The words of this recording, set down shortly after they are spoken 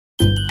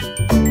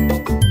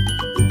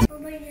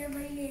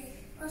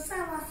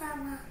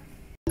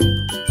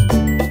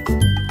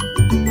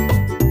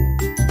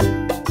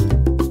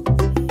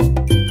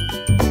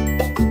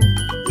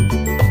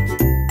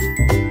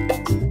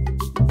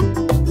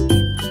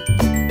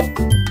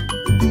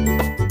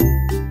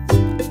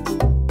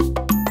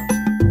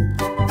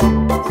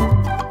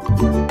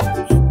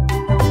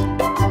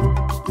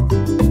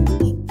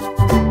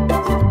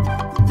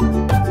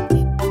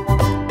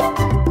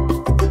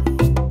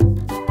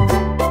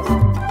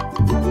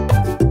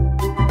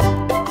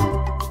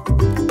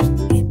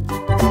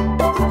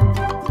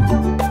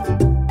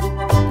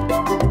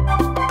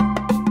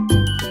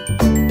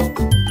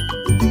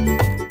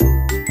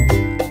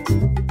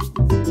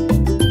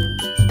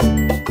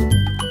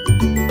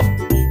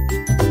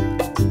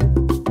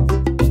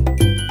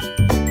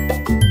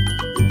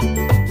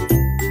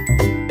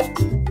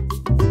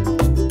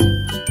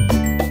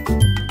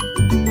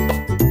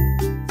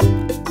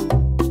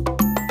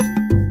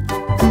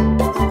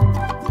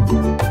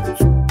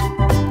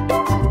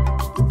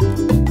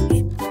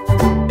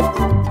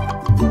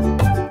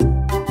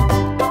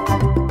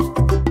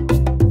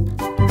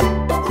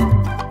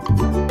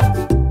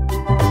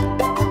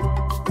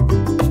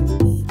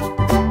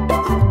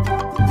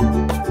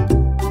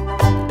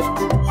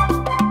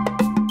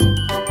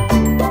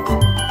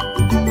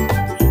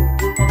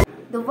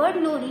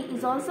Lohri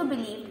is also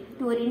believed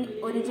to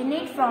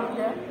originate from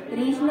the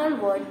regional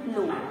word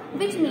Loh,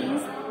 which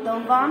means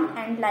the warmth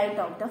and light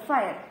of the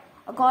fire.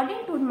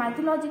 According to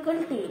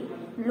mythological tale,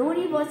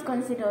 Lohri was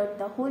considered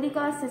the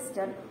Holika's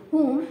sister,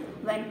 whom,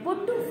 when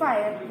put to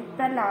fire with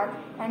Prahlad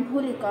and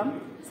Holika,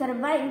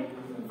 survived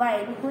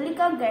while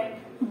Holika get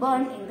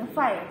burned in the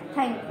fire.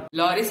 Thank you.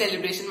 Lohri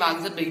celebration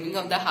marks the beginning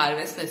of the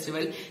harvest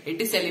festival.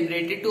 It is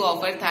celebrated to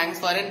offer thanks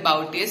for an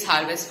bounteous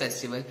harvest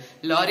festival.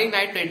 Lohri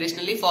night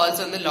traditionally falls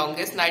on the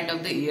longest night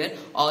of the year,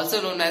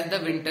 also known as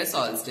the winter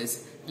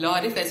solstice.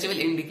 Lohri festival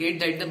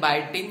indicates that the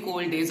biting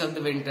cold days of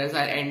the winters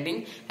are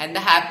ending and the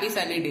happy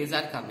sunny days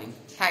are coming.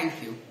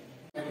 Thank you.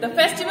 The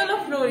festival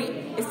of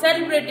Lohri is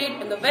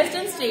celebrated in the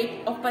western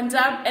state of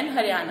Punjab and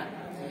Haryana.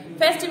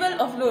 Festival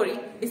of Lohri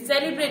is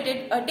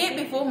celebrated a day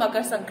before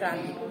Makar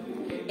Sankranti.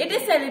 It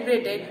is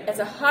celebrated as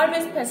a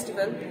harvest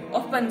festival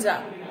of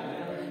Punjab.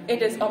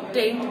 It is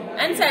obtained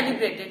and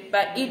celebrated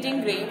by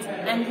eating grains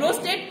and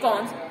roasted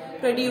corns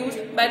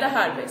produced by the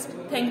harvest.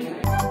 Thank you.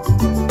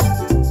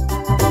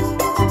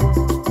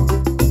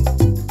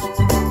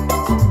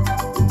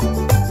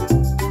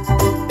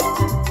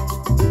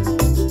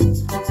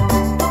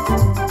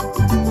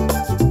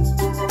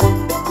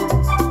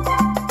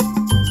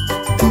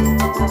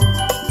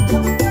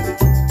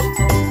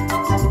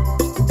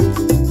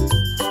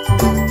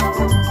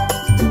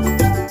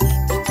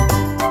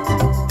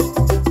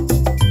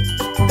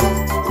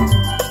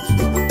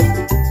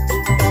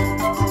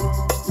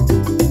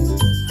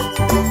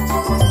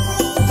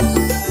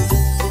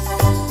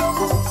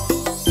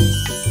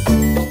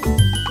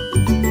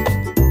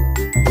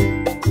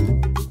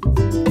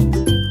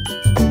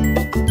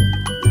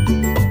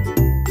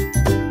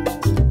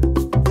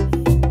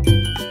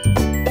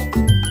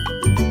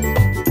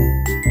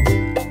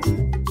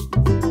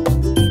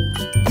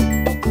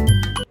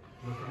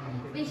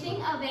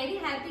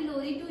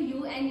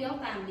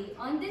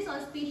 On this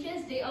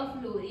auspicious day of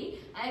Lohri,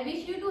 I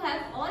wish you to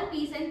have all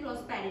peace and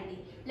prosperity.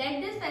 Let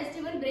this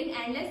festival bring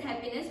endless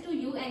happiness to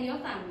you and your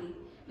family.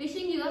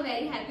 Wishing you a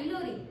very happy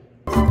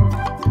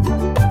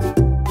Lohri.